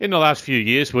In the last few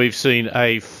years, we've seen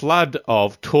a flood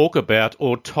of talk about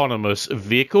autonomous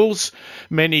vehicles,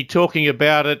 many talking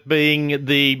about it being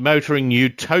the motoring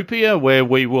utopia where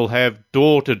we will have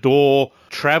door-to-door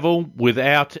travel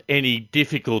without any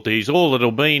difficulties. All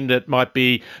it'll mean that might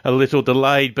be a little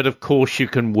delayed, but of course you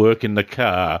can work in the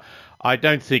car. I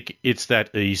don't think it's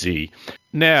that easy.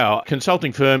 Now,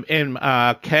 consulting firm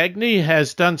MRCagney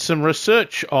has done some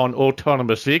research on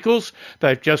autonomous vehicles.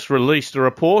 They've just released a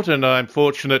report, and I'm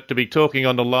fortunate to be talking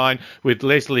on the line with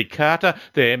Lesley Carter,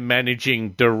 their managing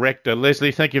director.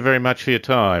 Lesley, thank you very much for your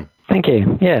time. Thank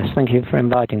you. Yes, thank you for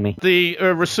inviting me. The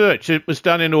research, it was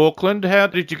done in Auckland. How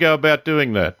did you go about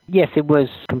doing that? Yes, it was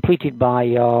completed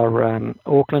by our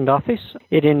Auckland office.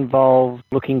 It involved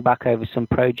looking back over some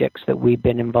projects that we've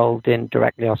been involved in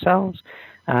directly ourselves,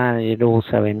 and it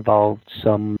also involved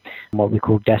some what we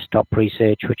call desktop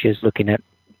research, which is looking at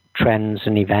trends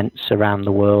and events around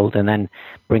the world and then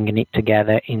bringing it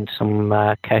together in some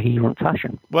coherent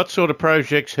fashion. What sort of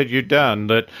projects had you done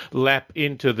that lap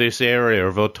into this area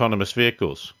of autonomous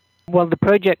vehicles? Well, the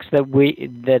projects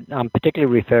that I'm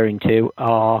particularly referring to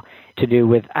are to do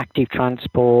with active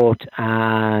transport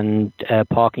and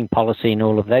parking policy and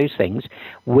all of those things,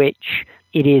 which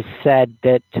it is said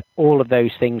that all of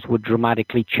those things would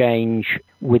dramatically change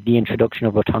with the introduction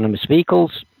of autonomous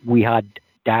vehicles. We had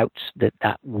doubts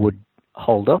that would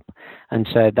hold up, and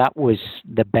so that was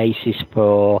the basis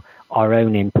for our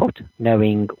own input,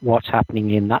 knowing what's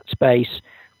happening in that space,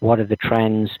 what are the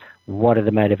trends, what are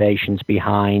the motivations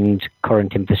behind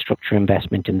current infrastructure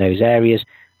investment in those areas,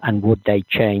 and would they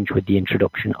change with the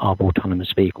introduction of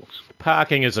autonomous vehicles.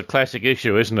 Parking is a classic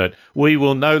issue, isn't it? We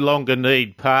will no longer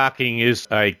need parking is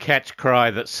a catch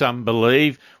cry that some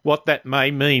believe. What that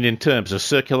may mean in terms of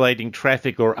circulating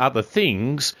traffic or other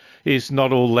things is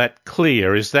not all that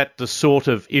clear. Is that the sort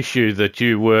of issue that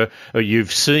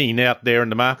you've seen out there in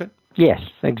the market? Yes,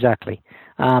 exactly.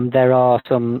 There are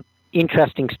some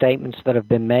interesting statements that have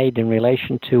been made in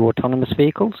relation to autonomous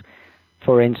vehicles.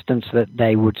 For instance, that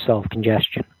they would solve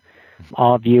congestion.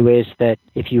 Our view is that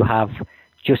if you have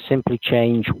just simply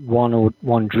change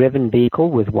one driven vehicle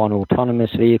with one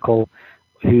autonomous vehicle,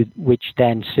 which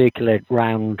then circulate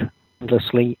round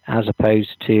endlessly as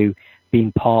opposed to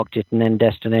being parked at an end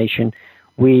destination,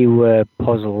 we were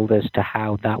puzzled as to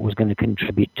how that was going to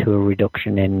contribute to a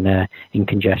reduction in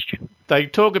congestion. They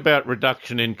talk about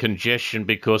reduction in congestion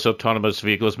because autonomous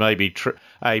vehicles may be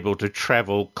able to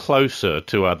travel closer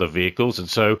to other vehicles and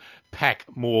so pack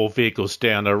more vehicles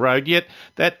down the road. Yet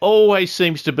that always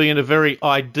seems to be in a very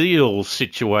ideal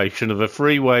situation of a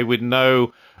freeway with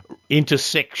no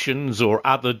intersections or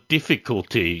other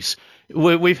difficulties.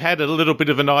 We've had a little bit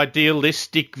of an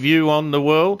idealistic view on the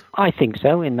world? I think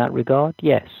so, in that regard,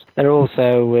 yes. There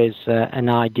also is an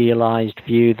idealized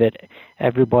view that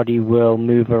everybody will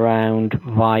move around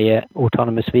via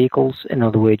autonomous vehicles. In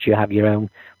other words, you have your own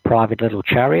private little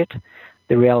chariot.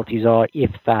 The realities are,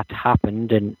 if that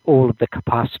happened and all of the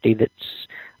capacity that's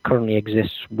currently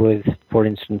exists with, for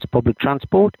instance, public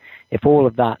transport, if all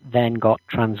of that then got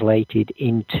translated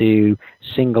into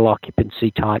single occupancy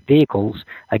type vehicles,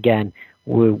 again,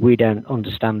 we don't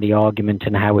understand the argument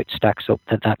and how it stacks up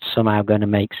that that's somehow going to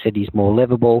make cities more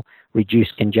livable,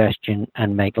 reduce congestion,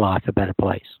 and make life a better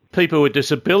place. People with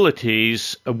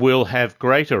disabilities will have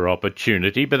greater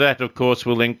opportunity, but that, of course,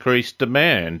 will increase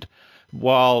demand.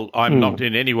 While I'm not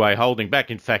in any way holding back,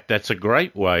 in fact, that's a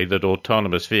great way that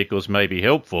autonomous vehicles may be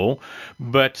helpful,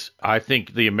 but I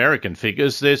think the American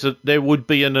figures, there would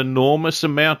be an enormous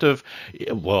amount of,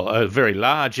 a very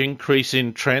large increase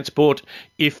in transport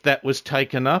if that was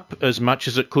taken up as much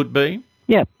as it could be.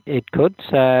 Yeah, it could.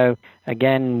 So,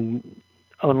 again,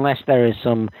 unless there is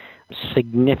some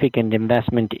significant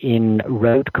investment in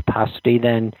road capacity,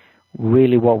 then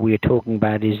really what we are talking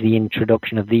about is the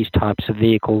introduction of these types of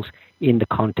vehicles in the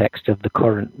context of the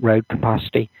current road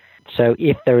capacity. So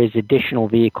if there is additional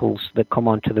vehicles that come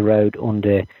onto the road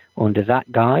under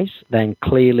that guise, then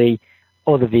clearly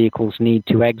other vehicles need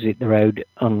to exit the road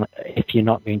if you're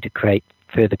not going to create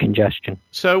further congestion.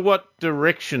 So what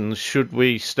directions should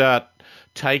we start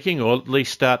taking, or at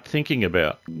least start thinking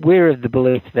about? We're of the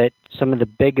belief that some of the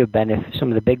big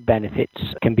benefits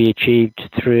can be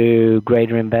achieved through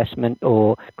greater investment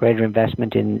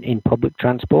in public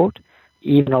transport.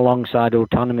 Even alongside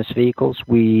autonomous vehicles,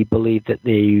 we believe that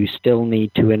you still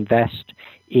need to invest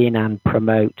in and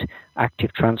promote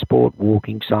active transport,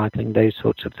 walking, cycling, those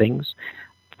sorts of things.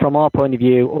 From our point of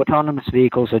view, autonomous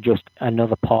vehicles are just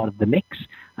another part of the mix,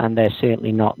 and they're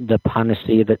certainly not the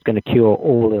panacea that's going to cure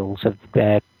all ills of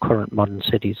their current modern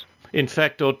cities. In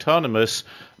fact, autonomous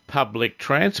public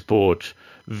transport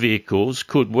vehicles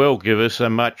could well give us a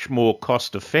much more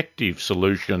cost-effective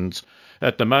solutions.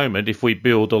 At the moment, if we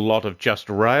build a lot of just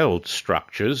railed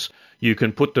structures, you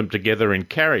can put them together in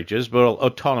carriages, but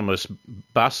autonomous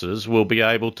buses will be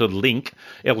able to link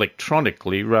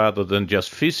electronically rather than just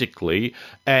physically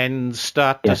and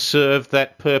start to serve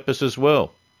that purpose as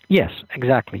well. Yes,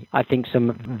 exactly. I think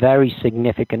some very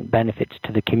significant benefits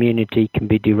to the community can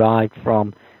be derived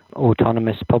from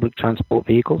autonomous public transport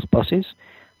vehicles, buses.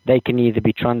 They can either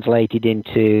be translated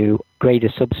into greater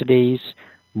subsidies,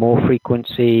 more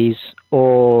frequencies,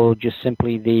 or just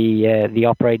simply the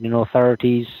operating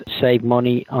authorities save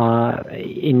money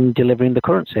in delivering the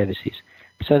current services.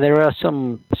 So there are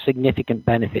some significant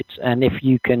benefits, and if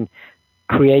you can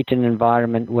create an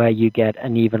environment where you get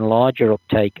an even larger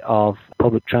uptake of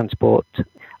public transport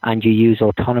and you use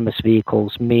autonomous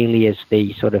vehicles merely as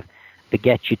the sort of the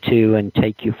get you to and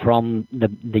take you from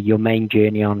your main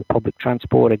journey on public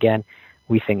transport again,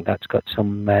 we think that's got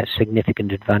some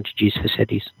significant advantages for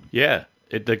cities. Yeah.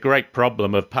 The great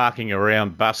problem of parking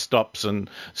around bus stops and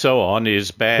so on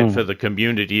is bad for the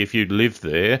community if you live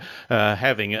there,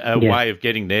 having a way of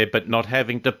getting there but not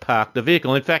having to park the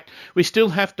vehicle. In fact, we still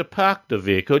have to park the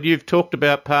vehicle. You've talked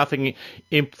about parking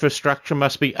infrastructure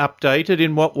must be updated.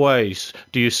 In what ways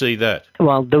do you see that?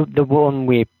 Well, the one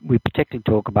we particularly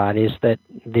talk about is that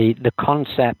the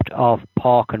concept of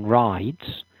park and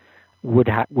rides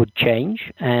would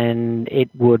change, and it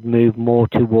would move more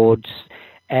towards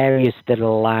areas that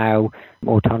allow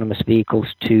autonomous vehicles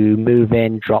to move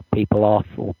in, drop people off,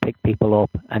 or pick people up,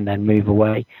 and then move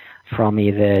away from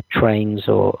either trains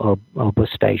or bus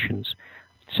stations.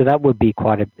 So that would be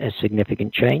quite a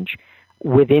significant change.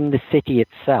 Within the city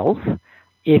itself,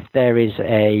 if there is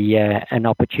an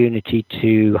opportunity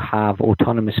to have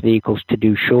autonomous vehicles to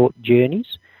do short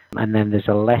journeys, and then there's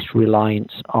a less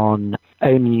reliance on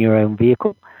owning your own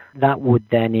vehicle, that would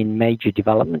then, in major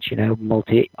developments,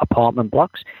 multi-apartment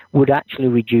blocks, would actually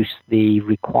reduce the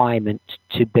requirement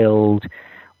to build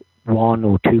 1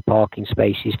 or 2 parking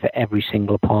spaces for every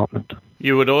single apartment.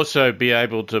 You would also be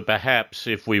able to perhaps,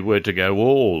 if we were to go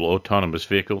all autonomous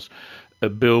vehicles,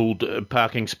 build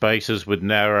parking spaces with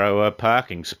narrower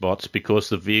parking spots because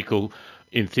the vehicle,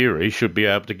 in theory, should be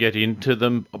able to get into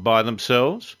them by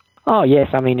themselves? Oh, yes.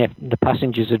 I mean, if the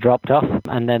passengers are dropped off,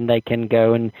 and then they can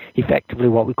go and effectively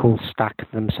what we call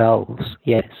stack themselves,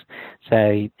 yes.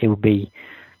 So it would be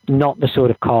not the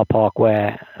sort of car park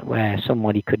where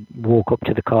somebody could walk up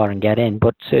to the car and get in,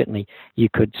 but certainly you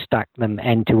could stack them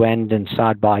end to end and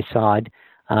side by side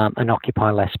and occupy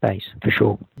less space, for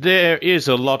sure. There is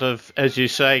a lot of, as you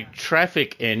say,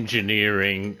 traffic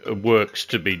engineering works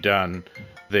to be done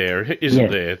there, isn't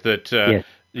there? That yes.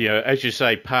 As you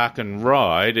say, park and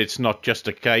ride, it's not just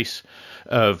a case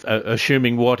of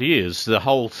assuming what is. The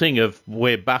whole thing of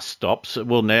where bus stops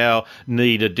will now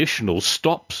need additional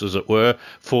stops, as it were,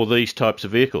 for these types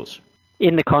of vehicles.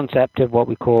 In the concept of what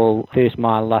we call first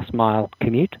mile, last mile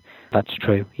commute, that's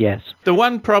true, yes. The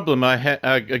one problem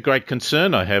a great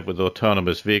concern I have with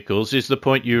autonomous vehicles is the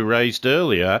point you raised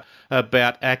earlier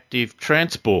about active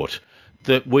transport.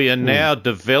 That we are now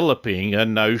developing a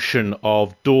notion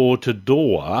of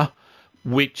door-to-door,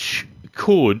 which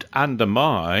could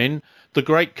undermine the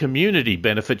great community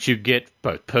benefits you get,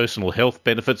 both personal health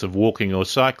benefits of walking or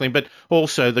cycling, but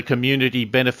also the community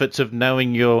benefits of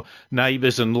knowing your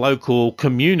neighbours and local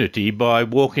community by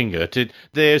walking it.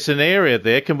 There's an area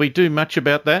there. Can we do much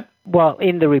about that? Well,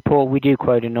 in the report, we do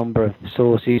quote a number of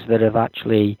sources that have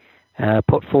actually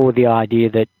put forward the idea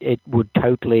that it would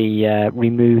totally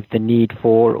remove the need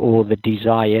for or the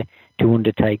desire to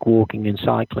undertake walking and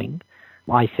cycling.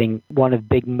 I think one of the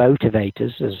big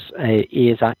motivators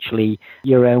is actually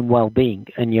your own well-being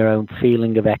and your own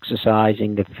feeling of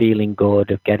exercising, of feeling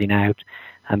good, of getting out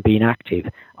and being active.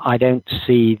 I don't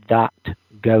see that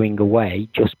going away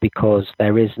just because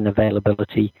there is an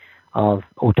availability of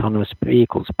autonomous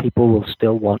vehicles. People will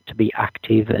still want to be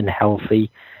active and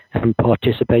healthy and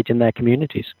participate in their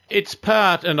communities. It's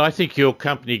part, and I think your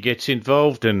company gets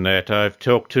involved in that. I've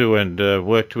talked to and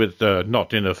worked with,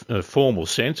 not in a formal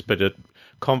sense, but at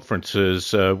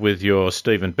conferences with your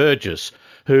Stephen Burgess,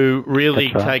 who really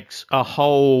takes a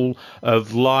whole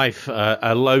of life,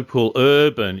 a local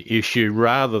urban issue,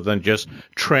 rather than just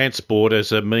transport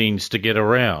as a means to get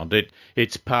around.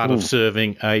 It's part of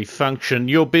serving a function.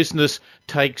 Your business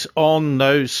takes on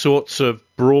those sorts of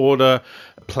broader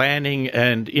planning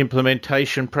and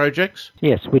implementation projects?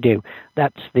 Yes, we do.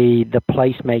 That's the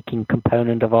placemaking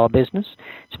component of our business.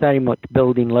 It's very much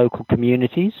building local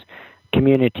communities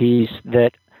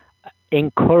that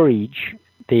encourage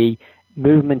the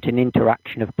movement and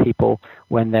interaction of people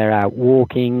when they're out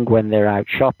walking, when they're out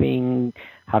shopping,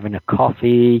 having a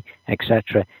coffee,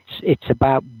 etc. It's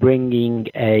about bringing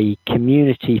a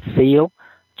community feel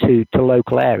to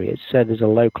local areas. So there's a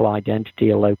local identity,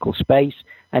 a local space,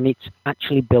 and it's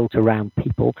actually built around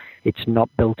people. It's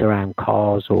not built around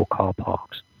cars or car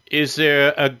parks. Is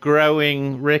there a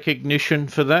growing recognition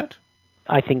for that?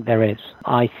 I think there is.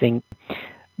 I think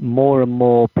more and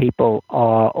more people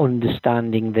are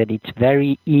understanding that it's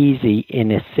very easy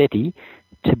in a city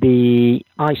to be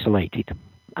isolated,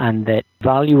 and that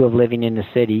value of living in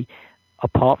a city,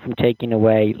 apart from taking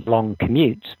away long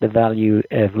commutes, the value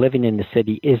of living in the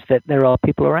city is that there are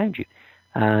people around you.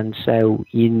 And so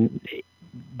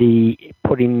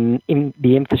putting in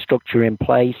the infrastructure in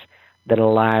place that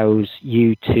allows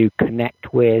you to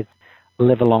connect with,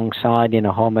 live alongside in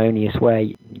a harmonious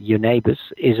way your neighbours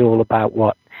is all about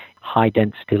what high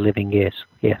density living is.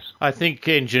 Yes, I think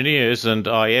engineers, and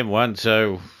I am one,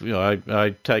 so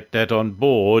I take that on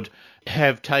board,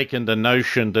 have taken the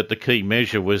notion that the key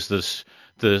measure was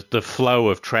the flow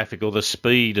of traffic or the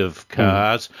speed of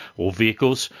cars or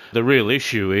vehicles. The real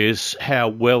issue is how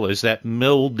well is that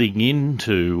melding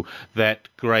into that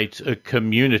great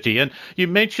community. And you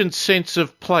mentioned sense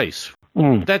of place.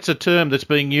 That's a term that's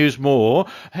being used more.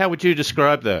 How would you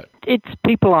describe that? It's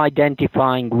people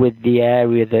identifying with the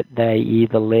area that they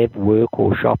either live, work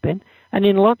or shop in. And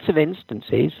in lots of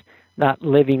instances, that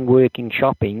living, working,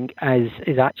 shopping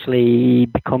is actually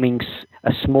becoming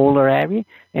a smaller area,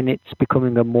 and it's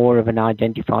becoming a more of an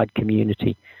identified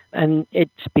community. And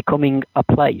it's becoming a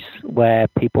place where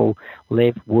people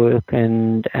live, work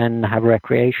and have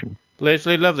recreation.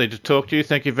 Lesley, lovely to talk to you.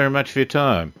 Thank you very much for your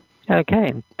time.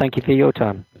 Okay, thank you for your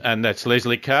time. And that's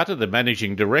Lesley Carter, the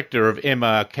Managing Director of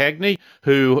MRCagney,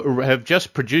 who have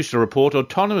just produced a report,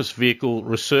 Autonomous Vehicle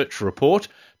Research Report,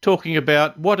 talking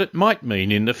about what it might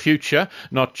mean in the future,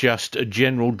 not just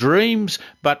general dreams,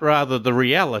 but rather the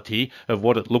reality of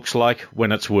what it looks like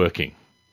when it's working.